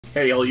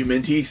Hey all you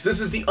minties,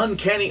 this is the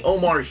Uncanny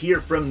Omar here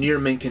from Near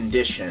Mint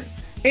Condition.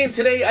 And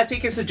today I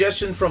take a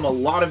suggestion from a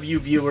lot of you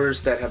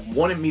viewers that have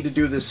wanted me to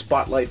do this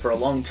spotlight for a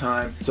long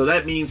time. So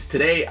that means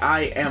today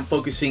I am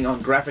focusing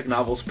on graphic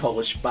novels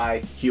published by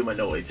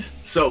Humanoids.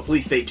 So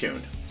please stay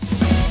tuned.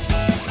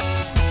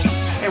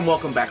 And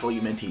welcome back all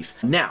you minties.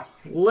 Now,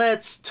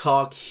 let's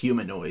talk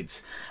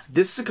Humanoids.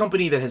 This is a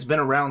company that has been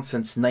around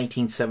since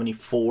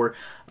 1974,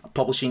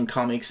 publishing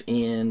comics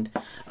in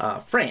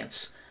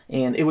France.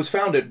 And it was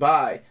founded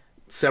by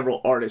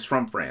several artists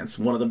from France,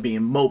 one of them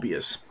being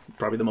Mobius,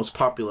 probably the most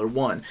popular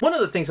one. One of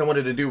the things I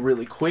wanted to do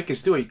really quick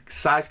is do a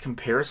size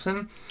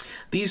comparison.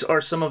 These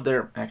are some of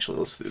their, actually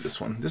let's do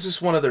this one. This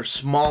is one of their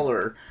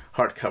smaller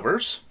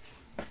hardcovers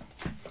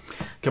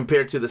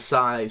compared to the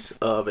size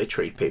of a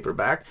trade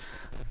paperback.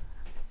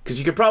 Because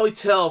you could probably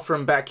tell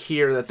from back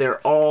here that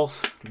they're all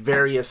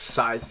various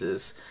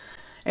sizes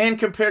and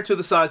compared to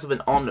the size of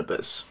an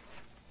omnibus.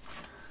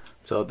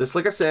 So this,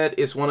 like I said,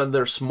 is one of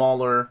their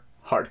smaller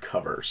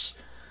hardcovers.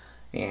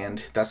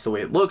 And that's the way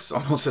it looks,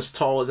 almost as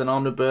tall as an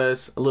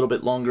omnibus, a little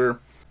bit longer.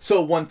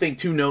 So one thing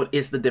to note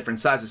is the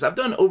different sizes. I've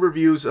done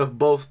overviews of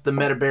both the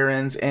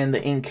Metabarons and the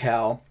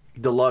Incal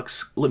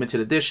Deluxe limited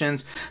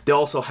editions. They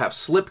also have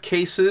slip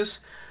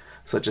cases,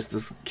 such as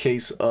this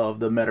case of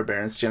the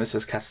Metabarons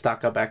Genesis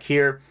Castaka back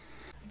here.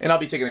 And I'll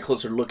be taking a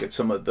closer look at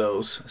some of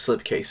those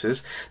slip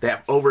cases. They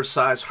have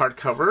oversized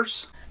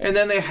hardcovers. And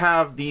then they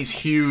have these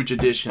huge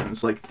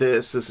editions like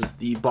this. This is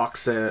the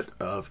box set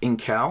of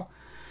Incal.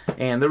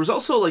 And there was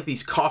also like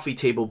these coffee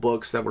table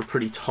books that were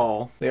pretty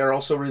tall. They are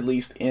also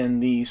released in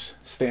these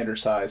standard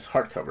size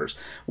hardcovers,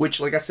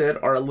 which, like I said,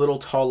 are a little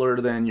taller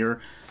than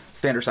your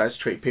standard size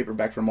trade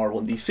paperback from Marvel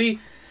and DC.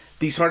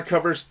 These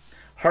hardcovers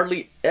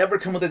hardly ever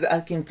come with it.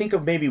 I can think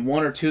of maybe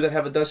one or two that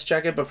have a dust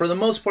jacket, but for the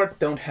most part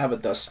don't have a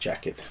dust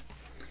jacket.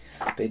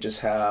 They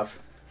just have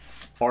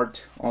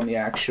art on the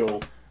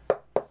actual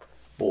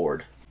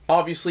board.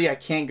 Obviously, I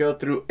can't go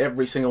through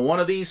every single one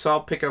of these, so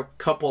I'll pick a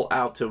couple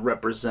out to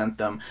represent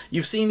them.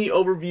 You've seen the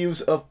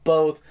overviews of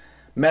both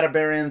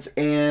Metabarons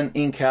and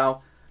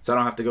Incal, so I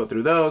don't have to go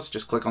through those.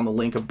 Just click on the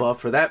link above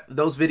for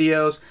those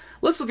videos.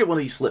 Let's look at one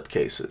of these slip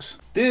cases.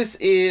 This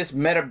is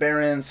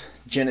Metabarons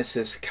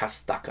Genesis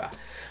Castaka.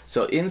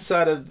 So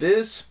inside of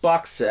this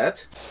box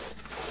set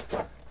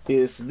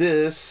is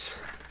this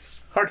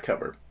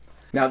hardcover.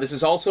 Now this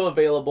is also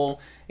available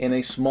in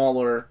a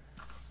smaller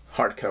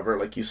hardcover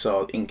like you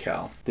saw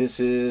Incal. This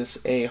is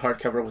a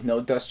hardcover with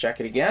no dust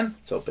jacket again.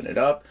 Let's open it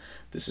up.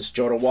 This is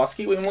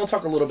Jodorowsky. We'll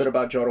talk a little bit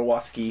about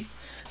Jodorowsky.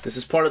 This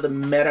is part of the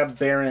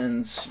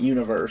Metabarons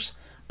universe,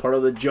 part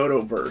of the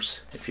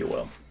Jodoverse, if you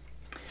will.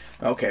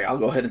 Okay, I'll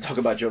go ahead and talk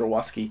about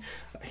Jodorowsky.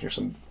 Here's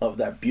some of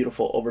that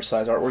beautiful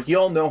oversized artwork. You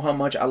all know how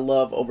much I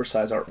love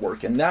oversized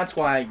artwork, and that's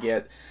why I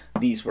get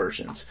these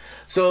versions.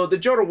 So the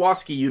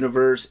Jodorowsky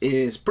universe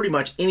is pretty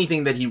much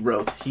anything that he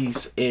wrote.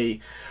 He's a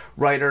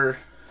writer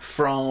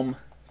from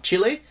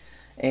Chile,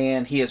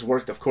 and he has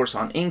worked, of course,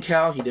 on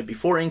Incal. He did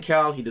before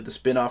Incal. He did the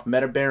spin-off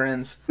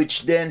Metabarons,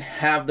 which then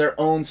have their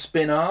own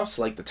spin-offs,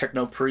 like the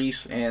Techno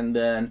Priest and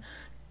then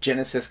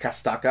Genesis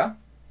Castaka,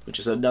 which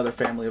is another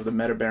family of the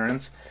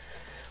Metabarons.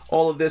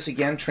 All of this,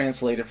 again,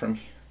 translated from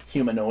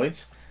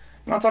Humanoids.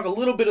 And I'll talk a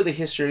little bit of the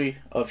history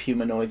of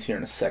Humanoids here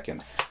in a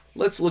second.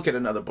 Let's look at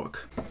another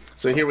book.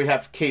 So here we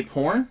have Cape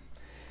Horn.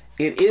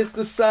 It is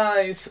the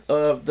size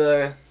of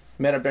the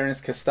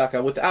Metabarons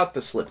Castaka without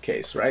the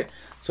slipcase, right?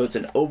 So it's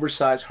an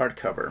oversized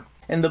hardcover.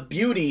 And the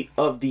beauty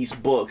of these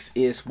books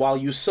is while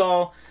you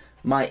saw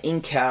my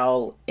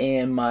Incal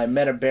and my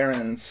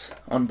Metabarons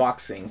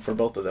unboxing for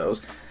both of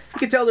those, you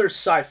can tell there's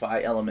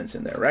sci-fi elements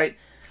in there, right?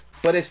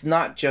 But it's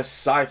not just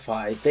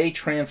sci-fi. They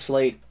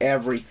translate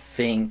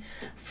everything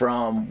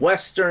from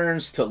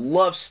westerns to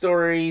love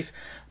stories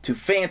to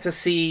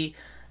fantasy,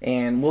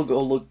 and we'll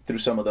go look through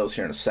some of those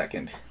here in a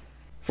second.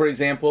 For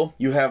example,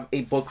 you have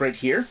a book right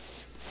here.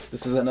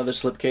 This is another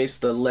slipcase,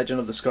 The Legend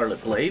of the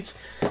Scarlet Blades.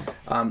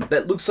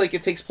 That looks like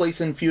it takes place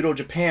in feudal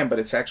Japan, but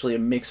it's actually a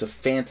mix of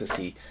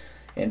fantasy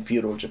and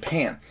feudal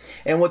Japan.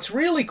 And what's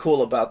really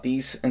cool about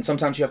these, and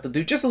sometimes you have to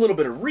do just a little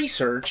bit of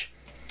research,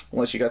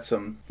 unless you got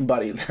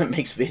somebody that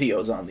makes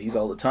videos on these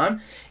all the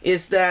time,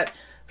 is that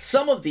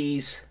some of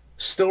these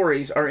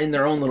stories are in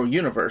their own little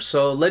universe.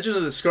 So Legend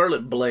of the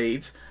Scarlet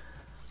Blades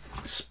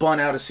spun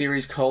out a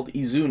series called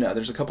Izuna.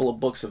 There's a couple of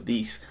books of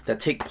these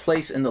that take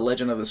place in the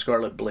Legend of the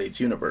Scarlet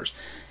Blades universe.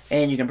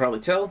 And you can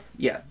probably tell,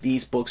 yeah,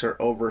 these books are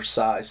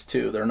oversized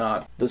too. They're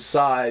not the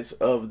size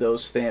of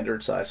those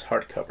standard size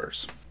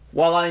hardcovers.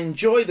 While I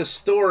enjoy the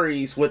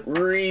stories, what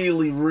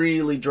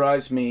really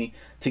drives me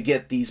to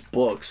get these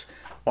books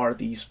are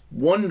these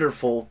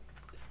wonderful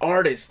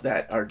artists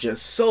that are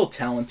just so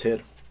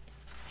talented.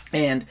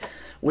 And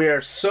we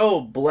are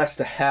so blessed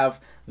to have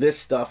this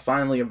stuff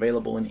finally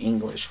available in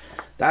English.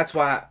 That's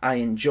why I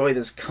enjoy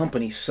this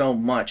company so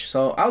much.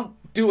 So I'll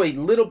do a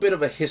little bit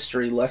of a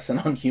history lesson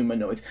on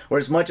Humanoids, or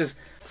as much as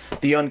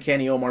the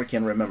Uncanny Omar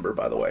can remember,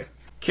 by the way.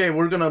 Okay,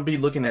 we're going to be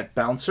looking at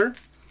Bouncer.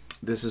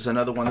 This is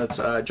another one that's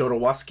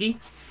Jodorowsky,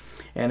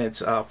 and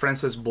it's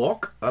Francis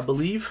Bock, I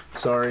believe.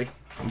 Sorry,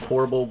 I'm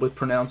horrible with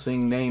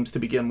pronouncing names to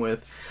begin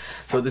with.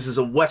 So this is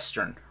a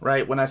Western,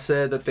 right? When I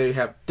said that they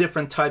have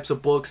different types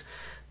of books,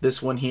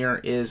 this one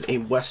here is a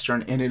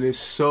Western, and it is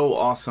so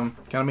awesome.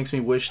 Kind of makes me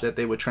wish that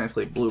they would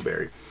translate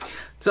Blueberry.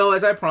 So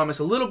as I promised,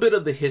 a little bit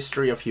of the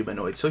history of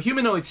Humanoids. So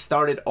Humanoids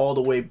started all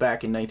the way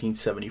back in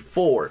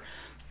 1974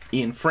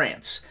 in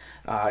France.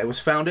 It was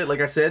founded,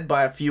 like I said,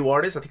 by a few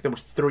artists. I think there were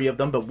 3 of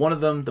them, but one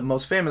of them, the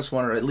most famous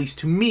one, or at least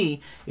to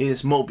me,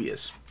 is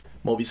Mobius.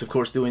 Mobius, of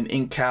course, doing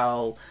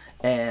Incal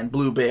and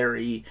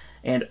Blueberry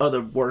and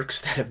other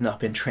works that have not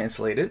been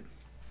translated.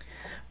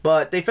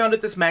 But they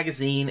founded this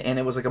magazine, and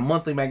it was like a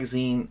monthly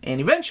magazine,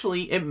 and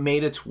eventually it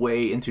made its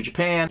way into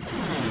Japan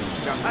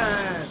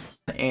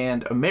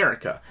and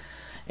America.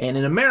 And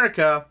in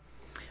America,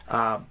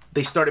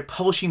 they started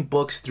publishing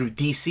books through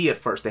DC at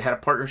first. They had a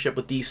partnership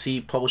with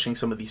DC publishing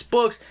some of these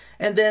books,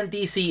 and then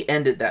DC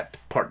ended that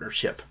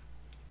partnership.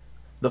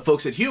 The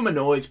folks at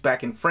Humanoids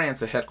back in France,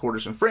 the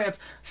headquarters in France,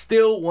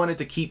 still wanted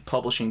to keep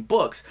publishing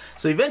books.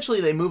 So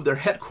eventually they moved their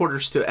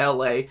headquarters to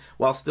LA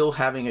while still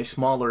having a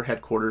smaller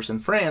headquarters in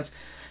France,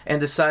 and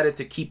decided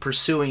to keep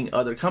pursuing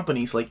other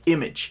companies like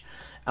Image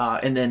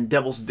and then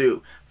Devil's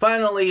Due.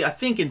 Finally, I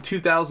think in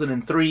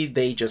 2003,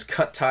 they just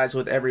cut ties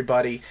with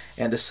everybody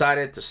and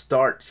decided to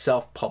start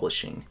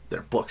self-publishing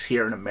their books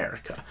here in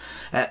America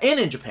and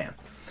in Japan.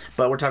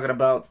 But we're talking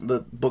about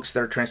the books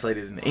that are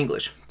translated into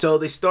English. So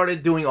they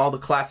started doing all the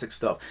classic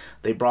stuff.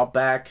 They brought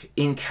back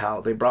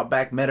Incal, they brought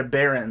back Meta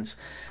Barons,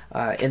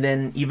 and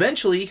then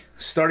eventually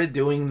started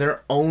doing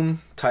their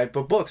own type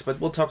of books.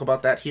 But we'll talk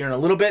about that here in a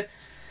little bit.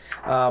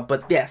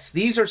 But yes,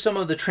 these are some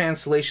of the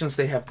translations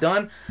they have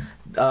done.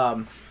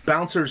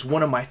 Bouncer is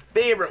one of my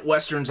favorite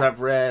Westerns I've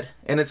read.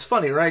 And it's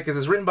funny, right? Because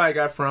it's written by a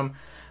guy from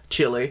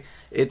Chile.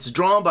 It's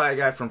drawn by a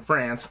guy from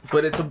France.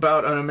 But it's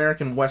about an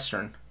American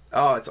Western.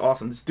 Oh, it's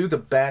awesome. This dude's a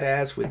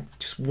badass with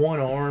just one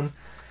arm.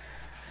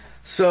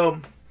 So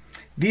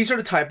these are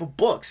the type of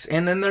books.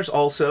 And then there's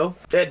also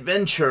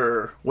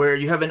adventure, where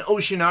you have an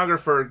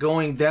oceanographer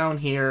going down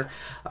here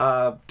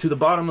to the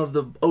bottom of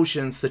the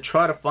oceans to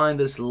try to find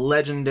this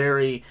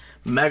legendary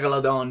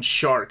megalodon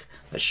shark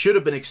that should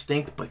have been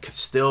extinct but could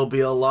still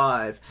be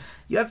alive.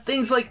 You have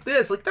things like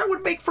this. Like, that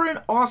would make for an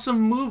awesome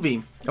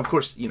movie. Of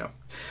course, you know,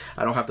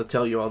 I don't have to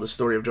tell you all the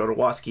story of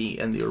Jodorowsky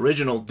and the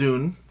original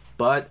Dune,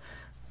 but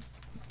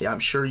yeah, I'm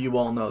sure you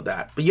all know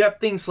that. But you have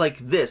things like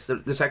this.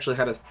 This actually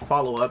had a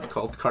follow-up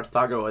called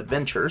Carthago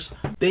Adventures.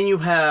 Then you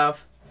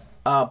have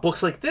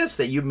books like this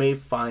that you may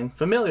find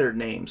familiar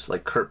names,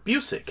 like Kurt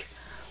Busiek.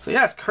 So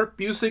yes, Kurt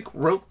Busiek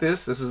wrote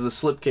this. This is the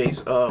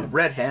slipcase of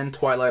Red Hand,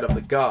 Twilight of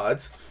the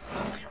Gods,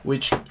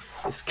 which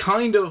is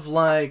kind of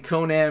like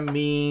Conan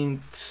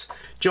meets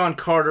John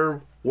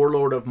Carter,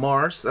 Warlord of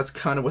Mars. That's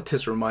kind of what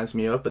this reminds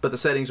me of. But the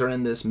settings are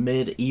in this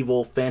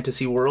medieval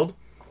fantasy world.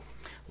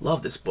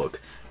 Love this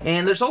book.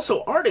 And there's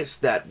also artists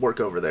that work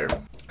over there,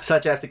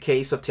 such as the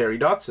case of Terry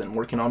Dodson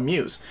working on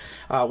Muse,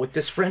 with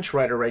this French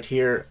writer right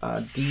here,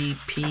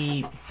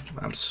 D.P.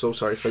 I'm so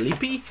sorry,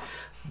 Philippe,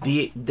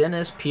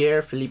 Denis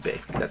Pierre Philippe.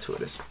 That's who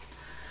it is.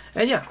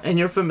 And yeah, and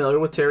you're familiar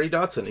with Terry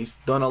Dodson. He's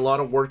done a lot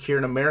of work here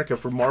in America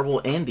for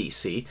Marvel and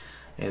DC.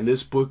 And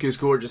this book is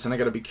gorgeous, and I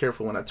gotta be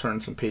careful when I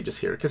turn some pages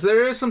here, because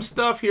there is some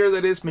stuff here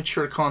that is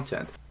mature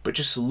content. But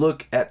just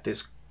look at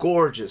this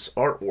gorgeous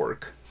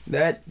artwork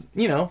that,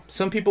 you know,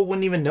 some people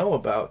wouldn't even know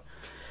about,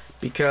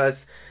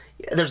 because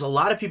there's a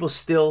lot of people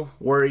still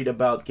worried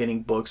about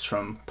getting books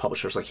from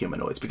publishers like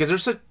Humanoids, because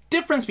there's a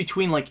difference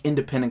between like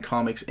independent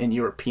comics and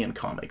European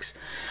comics.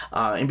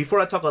 And before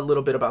I talk a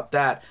little bit about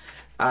that,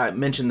 I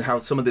mentioned how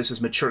some of this is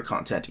mature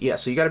content. Yeah,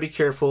 so you got to be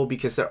careful,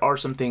 because there are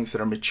some things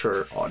that are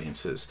mature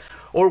audiences,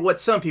 or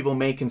what some people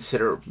may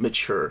consider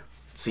mature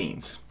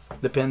scenes.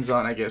 Depends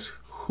on, I guess,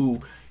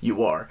 who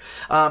you are.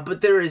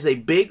 But there is a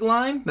big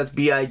line, that's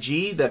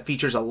BIG, that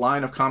features a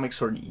line of comics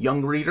for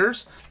young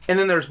readers. And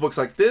then there's books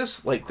like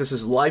this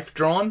is Life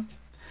Drawn,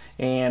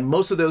 and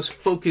most of those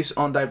focus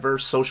on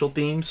diverse social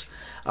themes.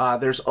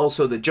 There's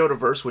also the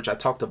Jodoverse, which I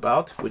talked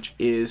about, which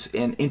is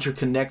an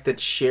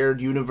interconnected,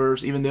 shared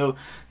universe, even though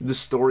the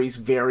stories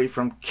vary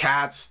from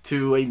cats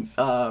to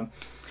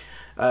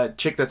a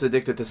chick that's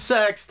addicted to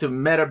sex, to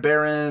Meta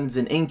Barons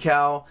and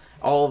Incal.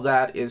 All of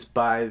that is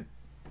by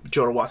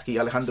Jodorowsky,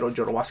 Alejandro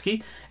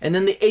Jodorowsky. And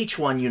then the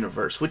H1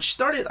 universe, which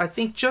started, I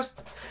think,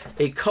 just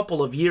a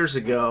couple of years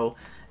ago,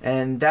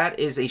 and that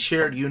is a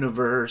shared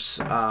universe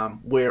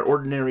where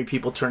ordinary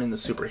people turn into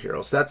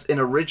superheroes. That's an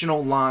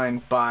original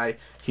line by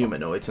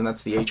Humanoids, and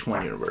that's the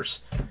H1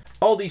 universe.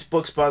 All these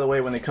books, by the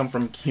way, when they come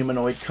from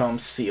Humanoid, come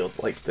sealed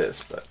like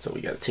this, but so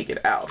we got to take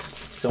it out.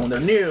 So when they're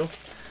new,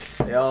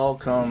 they all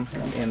come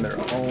in their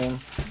own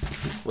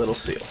little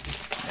seal.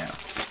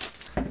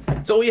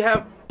 Yeah. So we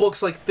have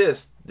books like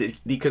this,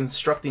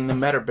 Deconstructing the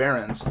Meta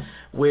Barons,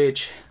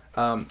 which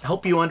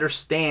help you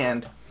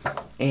understand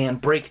and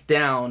break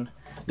down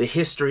the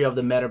history of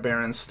the Meta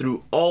Barons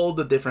through all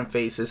the different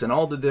phases and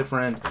all the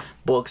different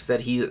books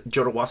that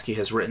Jodorowsky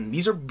has written.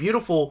 These are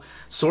beautiful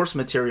source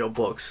material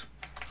books.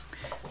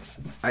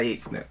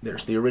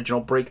 There's the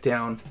original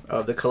breakdown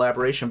of the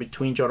collaboration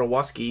between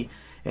Jodorowsky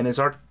and his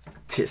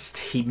artist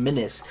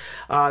Jimenez.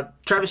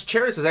 Travis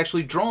Charest has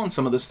actually drawn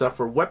some of the stuff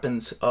for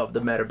Weapons of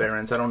the Meta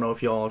Barons. I don't know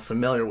if y'all are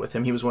familiar with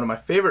him. He was one of my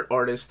favorite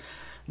artists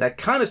that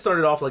kind of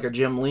started off like a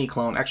Jim Lee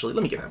clone. Actually,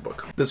 let me get that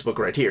book. This book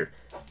right here.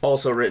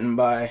 Also written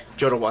by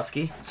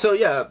Jodorowsky. So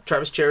yeah,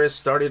 Travis Charest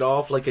started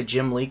off like a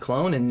Jim Lee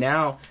clone, and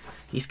now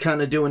he's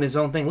kind of doing his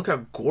own thing. Look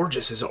how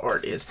gorgeous his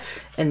art is.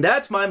 And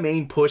that's my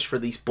main push for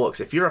these books.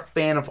 If you're a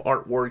fan of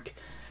artwork,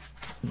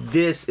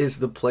 this is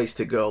the place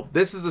to go.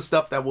 This is the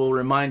stuff that will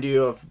remind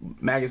you of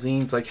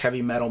magazines like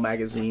Heavy Metal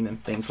Magazine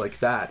and things like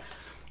that.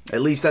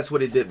 At least that's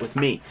what it did with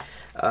me.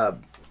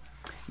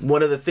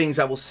 One of the things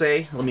I will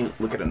say, let me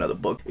look at another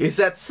book, is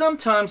that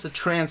sometimes the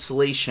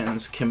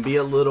translations can be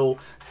a little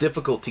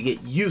difficult to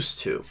get used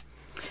to.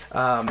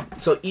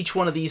 So each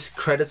one of these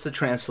credits the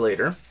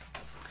translator.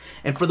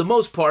 And for the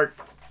most part,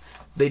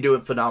 they do a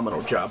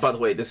phenomenal job. By the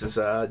way, this is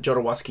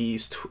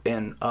Jodorowsky's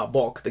and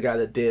Bulk, the guy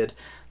that did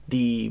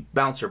the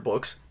Bouncer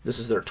books. This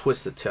is their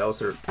Twisted Tales.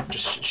 They're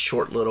just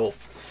short little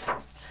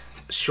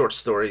short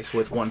stories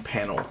with one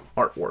panel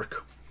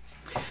artwork.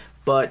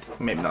 But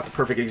maybe not the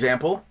perfect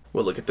example.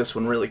 We'll look at this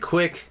one really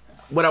quick.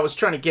 What I was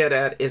trying to get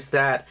at is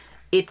that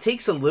it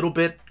takes a little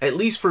bit, at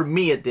least for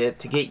me it did,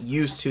 to get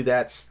used to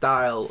that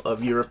style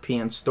of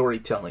European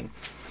storytelling.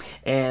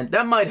 And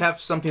that might have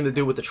something to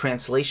do with the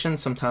translation.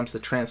 Sometimes the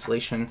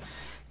translation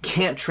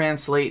can't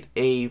translate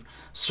a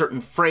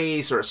certain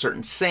phrase or a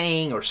certain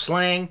saying or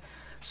slang.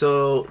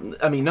 So,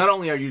 I mean, not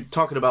only are you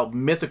talking about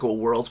mythical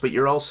worlds, but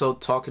you're also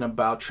talking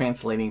about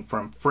translating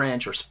from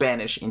French or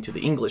Spanish into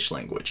the English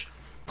language.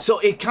 So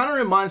it kind of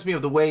reminds me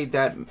of the way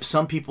that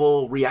some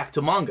people react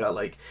to manga.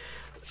 Like,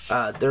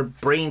 their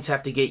brains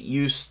have to get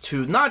used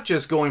to not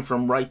just going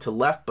from right to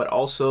left, but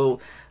also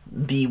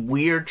the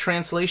weird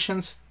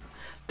translations.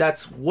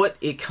 That's what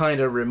it kind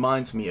of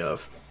reminds me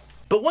of.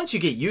 But once you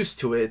get used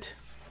to it,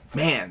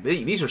 man,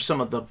 these are some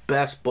of the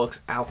best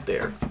books out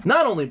there.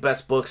 Not only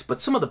best books,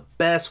 but some of the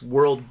best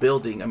world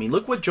building. I mean,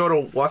 look what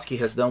Jodorowsky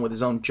has done with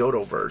his own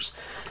Jodoverse.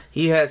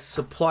 He has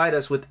supplied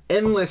us with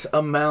endless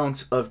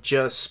amounts of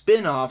just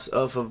spin-offs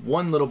of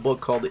one little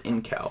book called the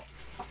Incal.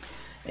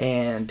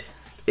 And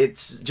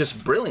it's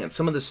just brilliant,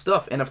 some of the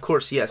stuff. And of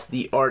course, yes,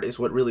 the art is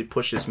what really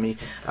pushes me.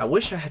 I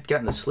wish I had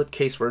gotten the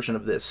slipcase version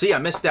of this. See, I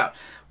missed out.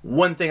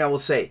 One thing I will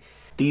say,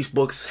 these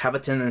books have a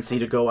tendency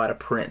to go out of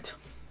print,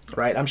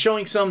 right? I'm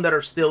showing some that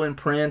are still in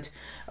print,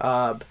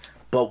 but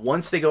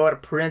once they go out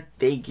of print,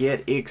 they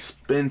get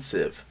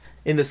expensive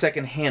in the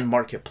secondhand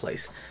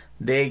marketplace.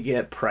 They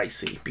get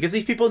pricey because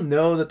these people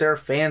know that there are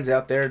fans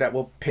out there that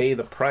will pay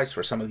the price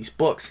for some of these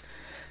books.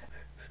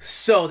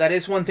 So that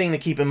is one thing to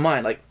keep in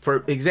mind. Like,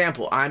 for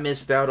example, I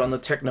missed out on the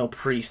Techno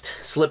Priest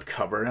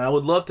slipcover, and I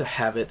would love to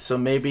have it, so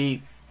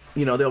maybe,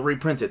 you know, they'll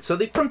reprint it. So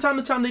from time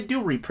to time, they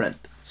do reprint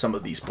some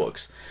of these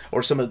books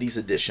or some of these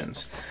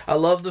editions. I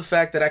love the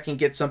fact that I can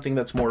get something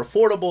that's more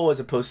affordable as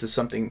opposed to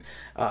something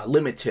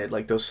limited,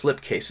 like those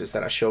slipcases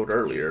that I showed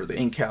earlier, the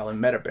Incal and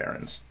Meta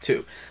Barons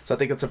too. So I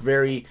think that's a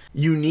very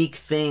unique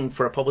thing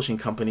for a publishing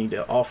company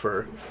to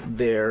offer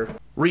their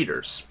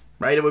readers,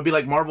 right? It would be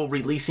like Marvel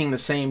releasing the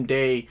same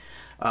day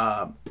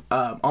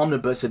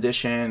omnibus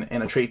edition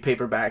and a trade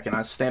paperback and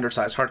a standard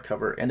size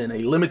hardcover and then a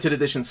limited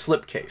edition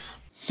slipcase.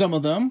 Some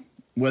of them,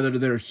 whether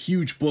they're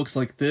huge books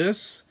like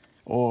this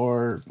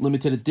or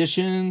limited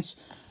editions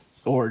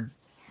or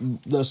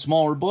the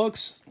smaller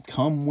books,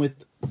 come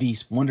with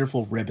these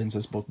wonderful ribbons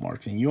as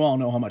bookmarks, and you all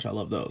know how much I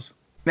love those.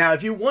 Now,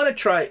 if you want to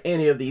try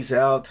any of these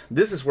out,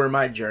 this is where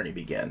my journey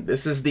began.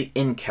 This is the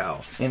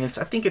Incal, and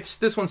I think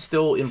this one's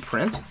still in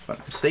print. If I'm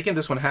not mistaken,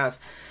 this one has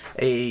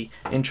a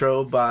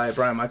intro by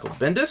Brian Michael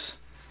Bendis.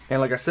 And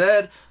like I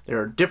said,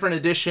 there are different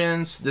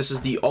editions. This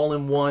is the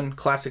all-in-one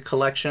classic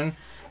collection.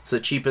 It's the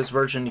cheapest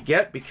version to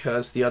get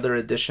because the other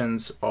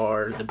editions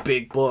are the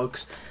big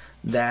books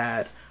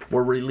that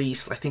were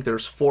released. I think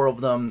there's 4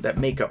 of them that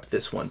make up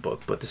this one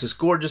book. But this is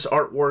gorgeous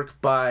artwork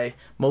by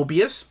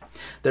Mobius.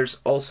 There's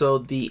also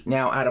the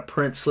now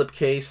out-of-print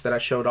slipcase that I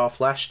showed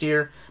off last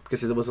year because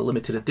there was a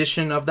limited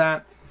edition of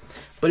that.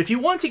 But if you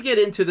want to get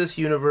into this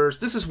universe,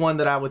 this is one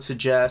that I would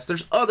suggest.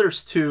 There's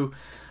others too,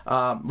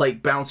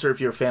 like Bouncer if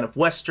you're a fan of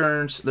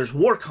Westerns. There's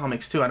war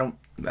comics too. I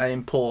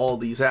didn't pull all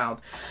these out.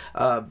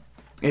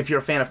 If you're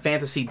a fan of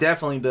fantasy,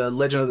 definitely the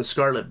Legend of the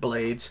Scarlet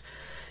Blades.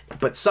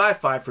 But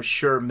sci-fi, for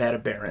sure, Meta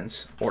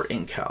Barons or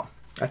Incal.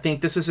 I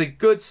think this is a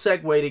good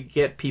segue to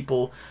get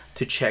people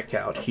to check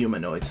out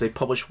Humanoids. They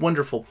publish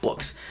wonderful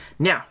books.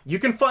 Now, you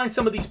can find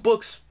some of these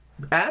books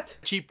at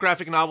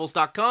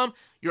cheapgraphicnovels.com,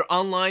 your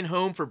online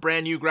home for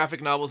brand new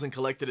graphic novels and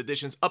collected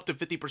editions up to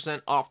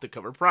 50% off the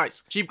cover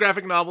price. Cheap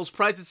Graphic Novels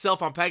prides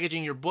itself on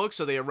packaging your books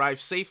so they arrive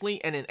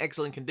safely and in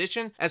excellent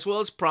condition, as well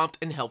as prompt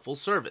and helpful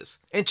service.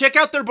 And check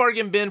out their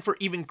bargain bin for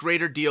even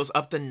greater deals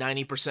up to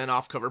 90%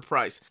 off cover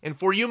price. And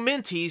for you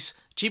Minties,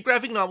 Cheap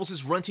Graphic Novels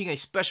is running a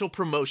special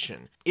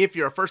promotion. If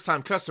you're a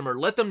first-time customer,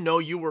 let them know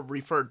you were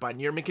referred by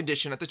Near Mint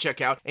Condition at the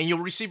checkout, and you'll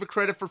receive a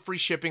credit for free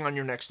shipping on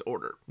your next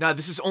order. Now,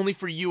 this is only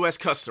for U.S.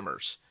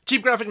 customers.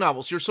 Cheap Graphic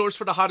Novels, your source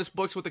for the hottest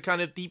books with the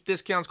kind of deep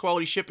discounts,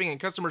 quality shipping, and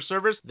customer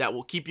service that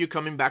will keep you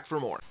coming back for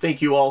more.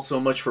 Thank you all so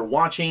much for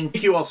watching.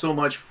 Thank you all so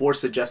much for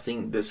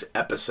suggesting this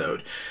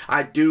episode.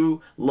 I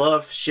do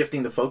love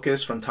shifting the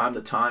focus from time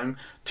to time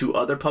to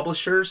other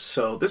publishers,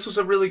 so this was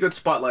a really good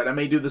spotlight. I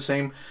may do the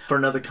same for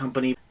another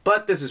company,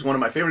 but this is one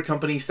of my favorite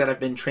companies that have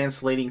been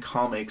translating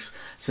comics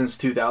since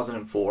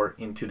 2004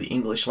 into the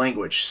English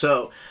language.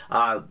 So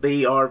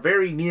they are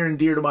very near and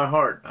dear to my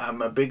heart.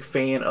 I'm a big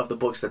fan of the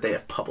books that they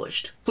have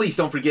published. Please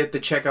don't forget to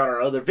check out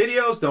our other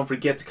videos. Don't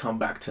forget to come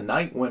back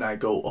tonight when I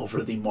go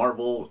over the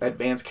Marvel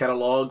Advanced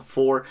Catalog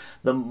for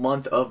the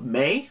month of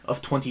May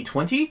of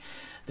 2020.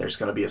 There's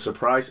going to be a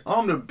surprise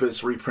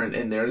omnibus reprint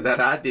in there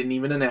that I didn't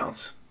even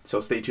announce. So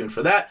stay tuned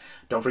for that.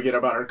 Don't forget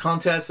about our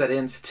contest that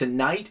ends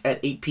tonight at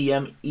 8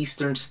 p.m.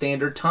 Eastern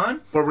Standard Time,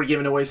 where we're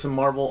giving away some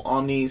Marvel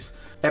Omnis,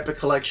 Epic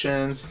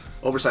Collections,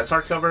 oversized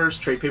hardcovers,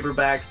 trade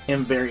paperbacks, and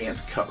variant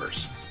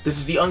covers. This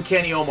is the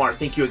Uncanny Omar.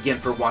 Thank you again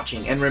for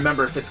watching. And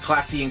remember, if it's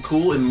classy and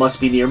cool, it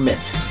must be near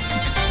mint.